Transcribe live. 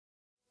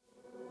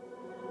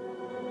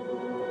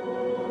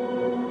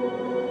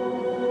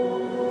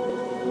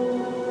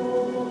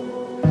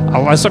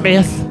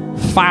Elizabeth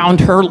found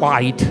her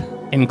light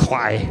in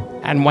clay,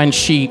 and when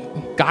she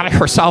got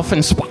herself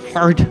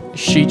inspired,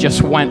 she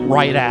just went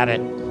right at it.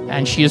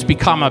 And she has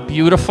become a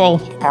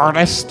beautiful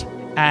artist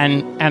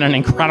and an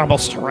incredible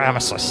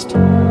ceramicist.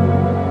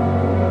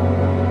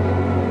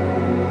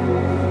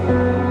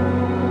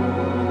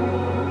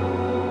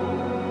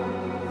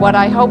 What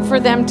I hope for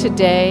them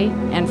today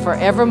and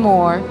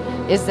forevermore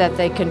is that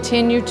they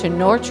continue to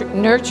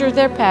nurture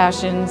their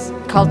passions,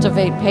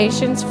 cultivate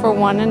patience for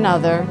one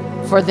another,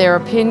 for their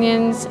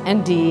opinions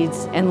and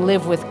deeds, and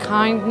live with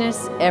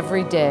kindness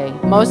every day.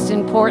 Most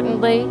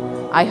importantly,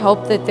 I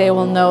hope that they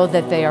will know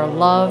that they are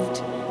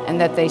loved and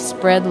that they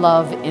spread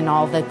love in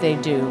all that they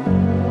do.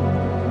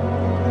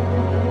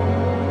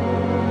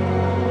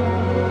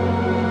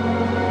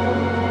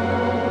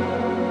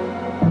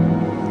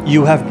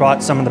 You have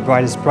brought some of the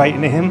brightest bright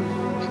into him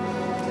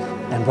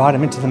and brought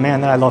him into the man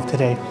that I love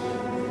today.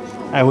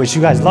 I wish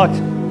you guys luck.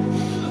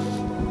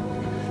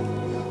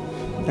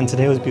 And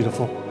today was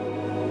beautiful.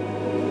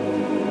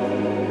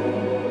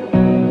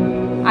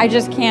 I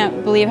just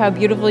can't believe how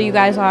beautiful you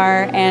guys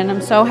are, and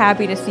I'm so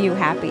happy to see you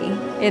happy.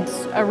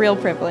 It's a real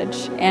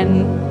privilege,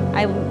 and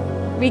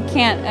we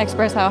can't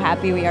express how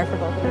happy we are for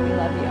both of you. We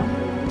love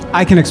you.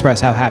 I can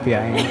express how happy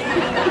I am.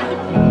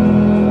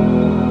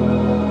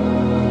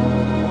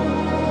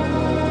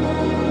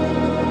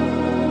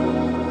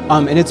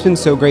 And it's been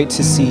so great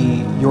to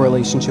see your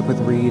relationship with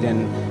Reid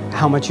and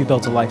how much you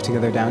built a life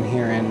together down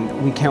here,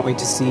 and we can't wait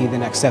to see the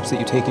next steps that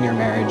you take in your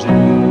marriage.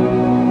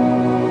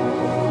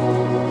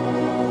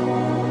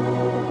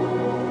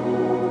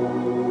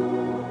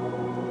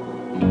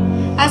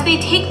 As they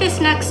take this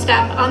next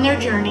step on their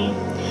journey,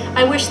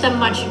 I wish them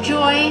much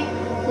joy,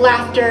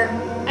 laughter,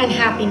 and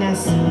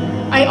happiness.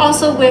 I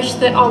also wish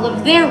that all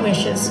of their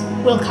wishes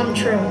will come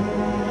true.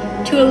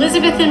 To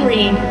Elizabeth and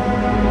Reid,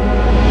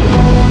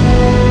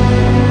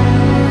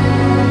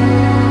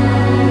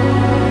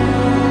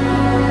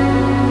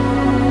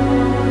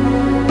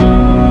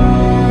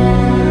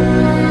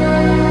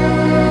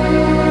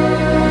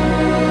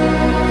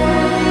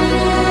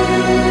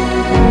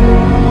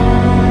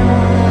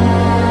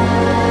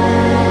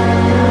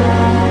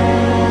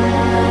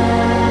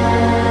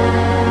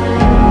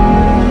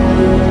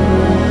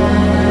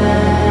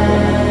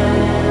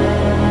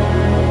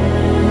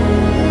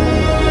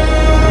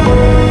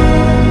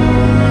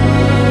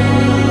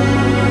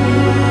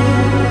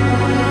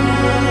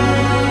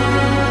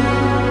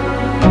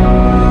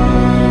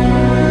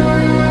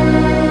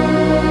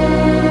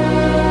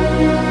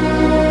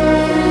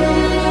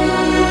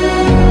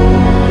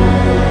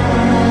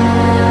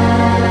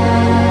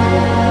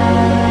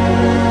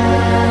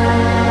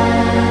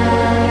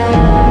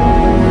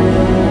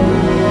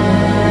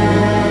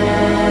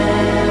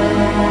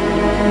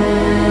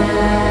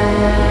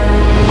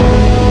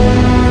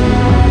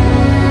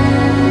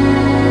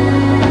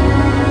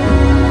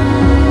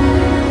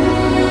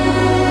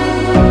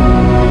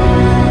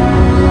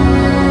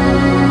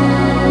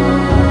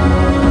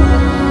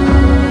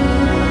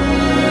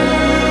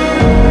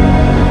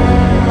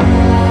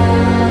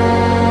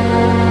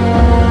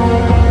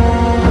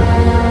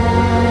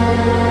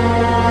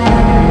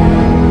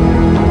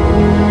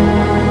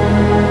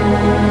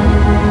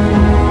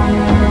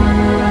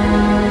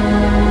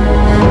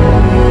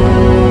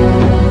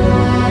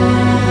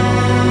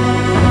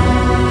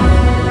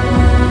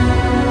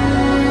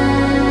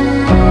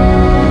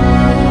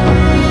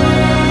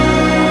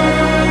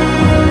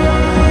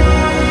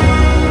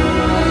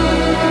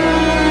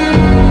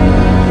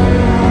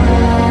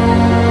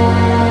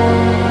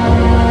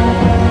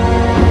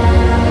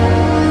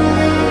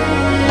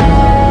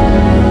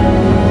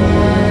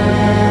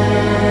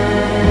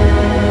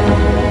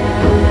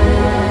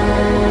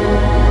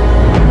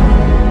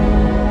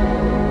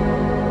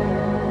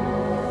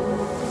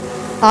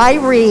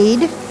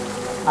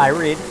 I,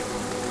 Reid,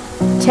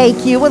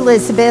 take you,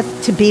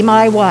 Elizabeth, to be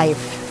my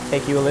wife,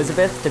 take you,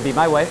 Elizabeth, to be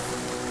my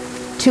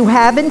wife, to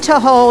have and to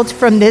hold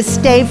from this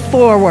day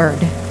forward,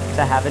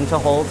 to have and to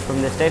hold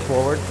from this day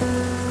forward,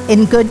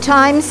 in good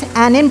times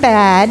and in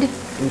bad,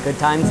 in good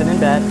times and in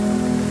bad,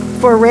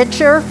 for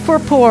richer, for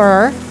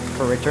poorer,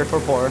 for richer,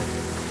 for poorer,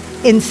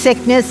 in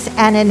sickness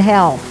and in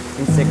health.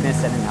 in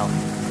sickness and in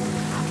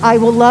health. I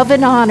will love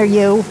and honor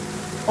you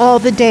all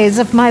the days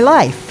of my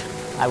life.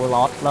 I will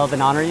love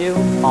and honor you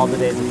all the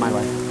days of my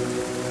life.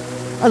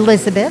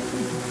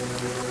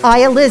 Elizabeth,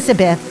 I,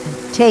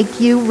 Elizabeth, take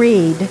you,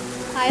 Reid,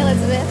 I,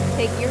 Elizabeth,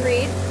 take you,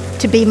 Reid,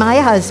 to be my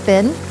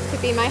husband, to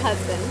be my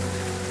husband,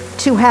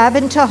 to have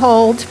and to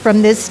hold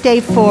from this day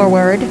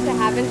forward, to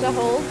have and to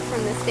hold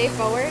from this day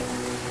forward,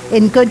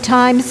 in good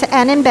times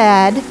and in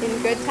bad,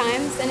 in good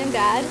times and in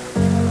bad,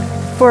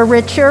 for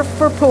richer,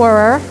 for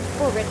poorer,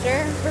 for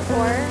richer, for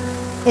poorer,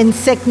 in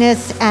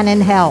sickness and in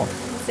health.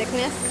 in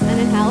sickness and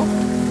in health.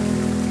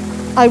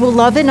 I will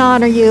love and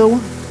honor you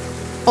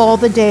all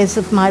the days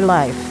of my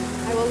life.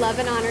 I will love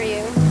and honor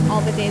you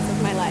all the days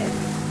of my life.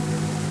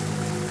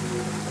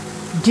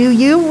 Do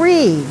you,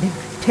 Reid,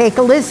 take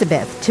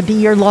Elizabeth to be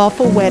your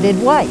lawful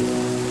wedded wife?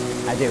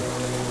 I do.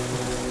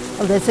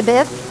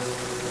 Elizabeth,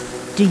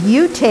 Do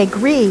you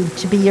take Reid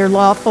to be your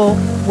lawful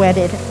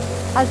wedded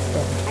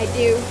husband? I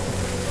do.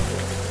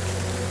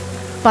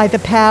 By the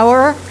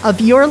power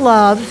of your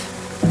love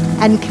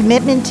and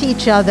commitment to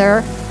each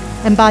other,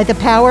 and by the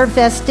power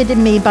vested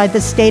in me by the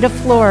state of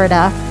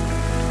Florida,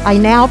 I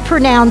now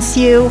pronounce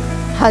you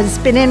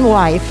husband and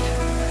wife.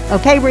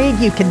 Okay, Reid,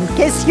 you can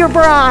kiss your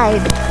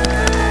bride.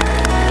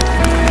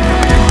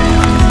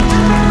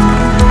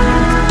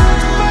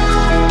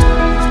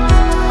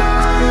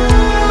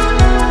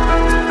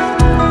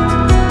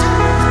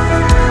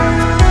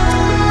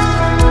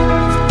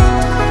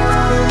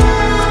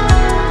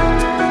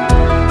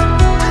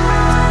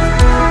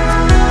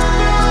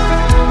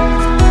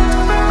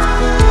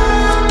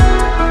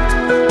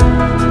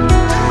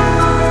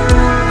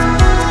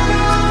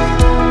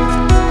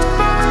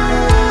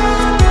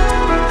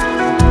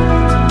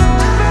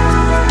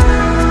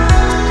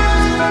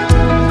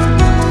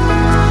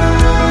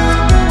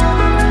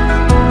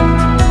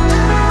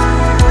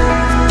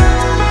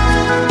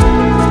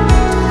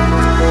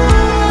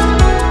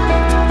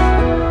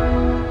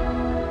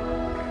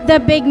 The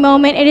big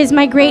moment, it is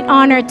my great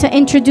honor to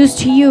introduce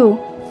to you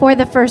for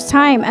the first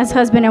time as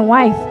husband and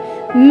wife,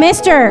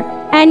 Mr.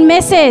 and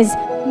Mrs.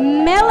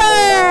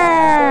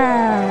 Miller.